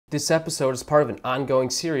This episode is part of an ongoing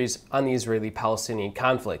series on the Israeli-Palestinian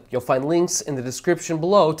conflict. You'll find links in the description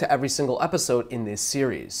below to every single episode in this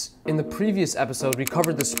series. In the previous episode, we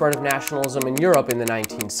covered the spread of nationalism in Europe in the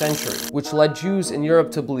 19th century, which led Jews in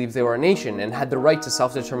Europe to believe they were a nation and had the right to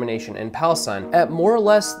self-determination in Palestine, at more or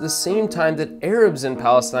less the same time that Arabs in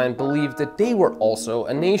Palestine believed that they were also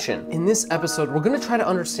a nation. In this episode, we're going to try to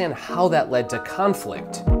understand how that led to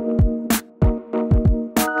conflict.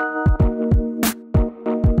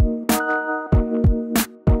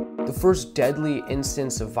 The first deadly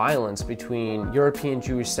instance of violence between European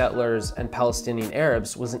Jewish settlers and Palestinian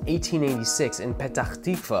Arabs was in 1886 in Petah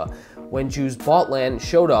Tikva, when Jews bought land,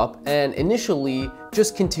 showed up, and initially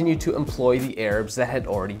just continued to employ the Arabs that had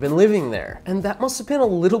already been living there. And that must have been a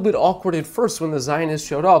little bit awkward at first when the Zionists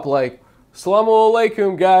showed up, like, "Assalamu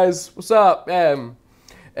alaikum, guys, what's up?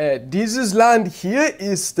 Dieses Land hier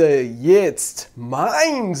ist jetzt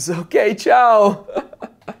meins, okay, ciao."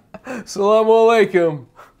 Assalamu alaikum.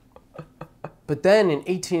 But then in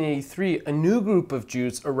 1883, a new group of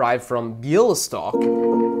Jews arrived from Bialystok,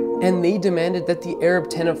 and they demanded that the Arab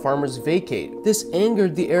tenant farmers vacate. This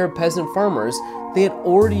angered the Arab peasant farmers. They had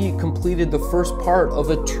already completed the first part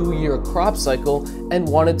of a 2-year crop cycle and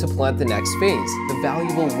wanted to plant the next phase, the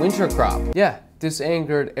valuable winter crop. Yeah, this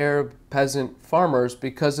angered Arab peasant farmers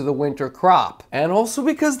because of the winter crop. And also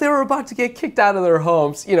because they were about to get kicked out of their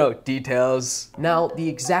homes. You know, details. Now, the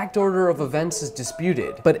exact order of events is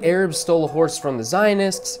disputed, but Arabs stole a horse from the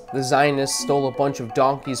Zionists stole a bunch of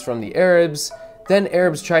donkeys from the Arabs, then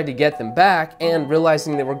Arabs tried to get them back, and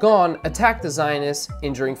realizing they were gone, attacked the Zionists,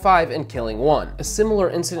 injuring 5 and killing 1. A similar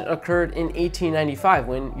incident occurred in 1895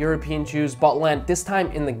 when European Jews bought land, this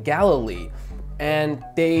time in the Galilee, and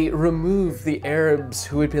they removed the Arabs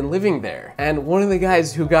who had been living there. And one of the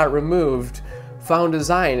guys who got removed found a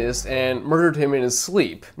Zionist and murdered him in his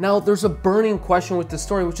sleep. Now, there's a burning question with this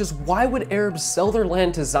story, which is why would Arabs sell their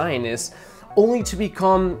land to Zionists only to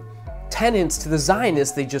become tenants to the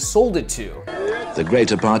Zionists they just sold it to? The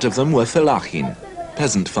greater part of them were felachim,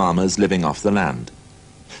 peasant farmers living off the land.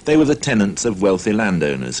 They were the tenants of wealthy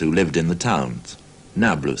landowners who lived in the towns,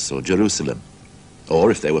 Nablus or Jerusalem, or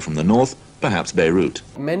if they were from the north, perhaps Beirut.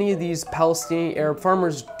 Many of these Palestinian Arab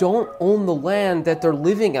farmers don't own the land that they're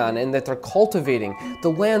living on and that they're cultivating. The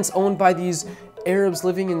land's owned by these Arabs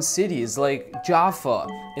living in cities like Jaffa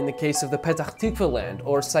in the case of the Petah Tikva land,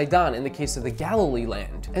 or Sidon in the case of the Galilee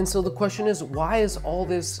land. And so the question is, why is all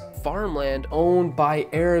this farmland owned by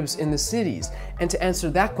Arabs in the cities? And to answer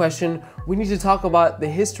that question, we need to talk about the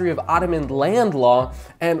history of Ottoman land law,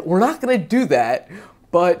 and we're not gonna do that.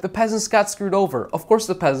 But the peasants got screwed over. Of course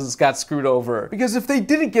the peasants got screwed over, because if they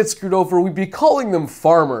didn't get screwed over, we'd be calling them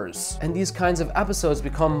farmers. And these kinds of episodes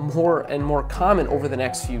become more and more common over the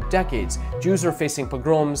next few decades. Jews are facing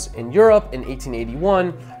pogroms in Europe in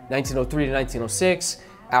 1881, 1903 to 1906,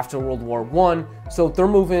 after World War I. So they're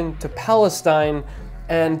moving to Palestine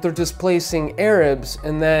and they're displacing Arabs,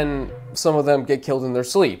 and then some of them get killed in their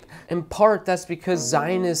sleep. In part, that's because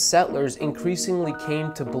Zionist settlers increasingly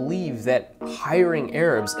came to believe that hiring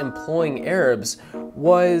Arabs, employing Arabs,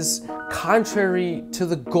 was contrary to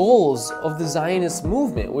the goals of the Zionist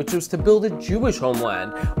movement, which was to build a Jewish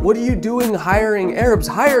homeland. What are you doing hiring Arabs?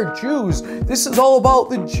 Hire Jews. This is all about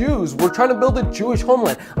the Jews. We're trying to build a Jewish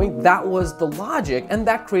homeland. I mean, that was the logic, and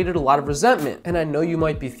that created a lot of resentment. And I know you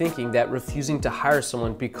might be thinking that refusing to hire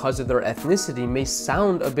someone because of their ethnicity may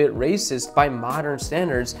sound a bit racist by modern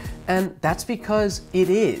standards, and that's because it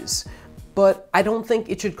is. But I don't think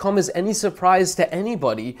it should come as any surprise to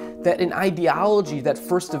anybody that an ideology that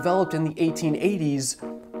first developed in the 1880s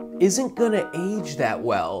isn't gonna age that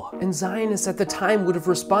well. And Zionists at the time would have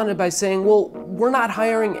responded by saying, well, we're not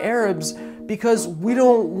hiring Arabs because we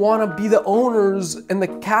don't want to be the owners and the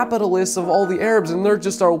capitalists of all the Arabs, and they're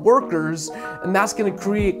just our workers, and that's going to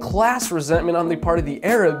create class resentment on the part of the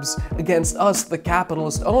Arabs against us, the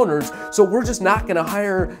capitalist owners, so we're just not going to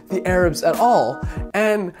hire the Arabs at all.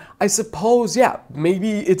 And I suppose, yeah,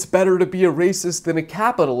 maybe it's better to be a racist than a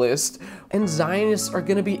capitalist, and Zionists are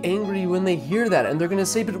going to be angry when they hear that, and they're going to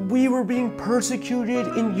say, but we were being persecuted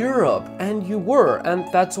in Europe, and you were,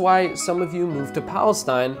 and that's why some of you moved to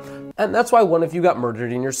Palestine. And that's why one of you got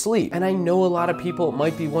murdered in your sleep. And I know a lot of people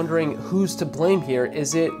might be wondering who's to blame here.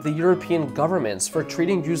 Is it the European governments for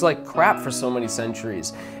treating Jews like crap for so many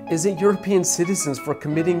centuries? Is it European citizens for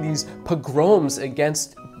committing these pogroms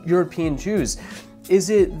against European Jews? Is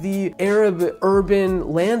it the Arab urban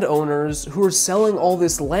landowners who are selling all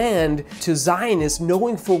this land to Zionists,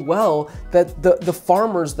 knowing full well that the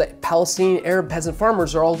farmers, the Palestinian Arab peasant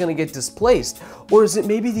farmers, are all going to get displaced? Or is it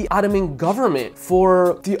maybe the Ottoman government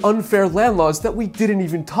for the unfair land laws that we didn't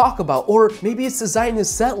even talk about? Or maybe it's the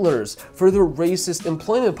Zionist settlers for their racist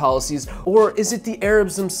employment policies? Or is it the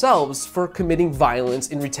Arabs themselves for committing violence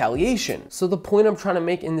in retaliation? So the point I'm trying to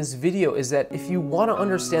make in this video is that if you want to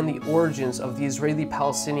understand the origins of the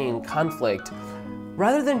Israeli-Palestinian conflict,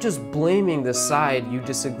 rather than just blaming the side you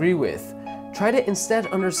disagree with, try to instead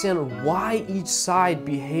understand why each side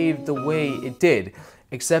behaved the way it did.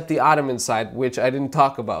 Except the Ottoman side, which I didn't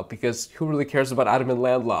talk about, because who really cares about Ottoman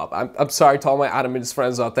land law? I'm sorry to all my Ottoman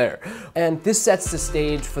friends out there. And this sets the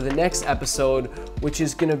stage for the next episode, which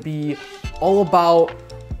is gonna be all about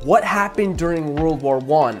what happened during World War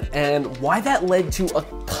I and why that led to a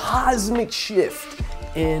cosmic shift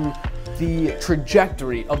in the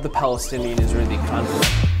trajectory of the Palestinian-Israeli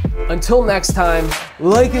conflict. Until next time,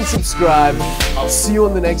 like and subscribe. I'll see you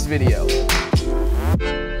in the next video.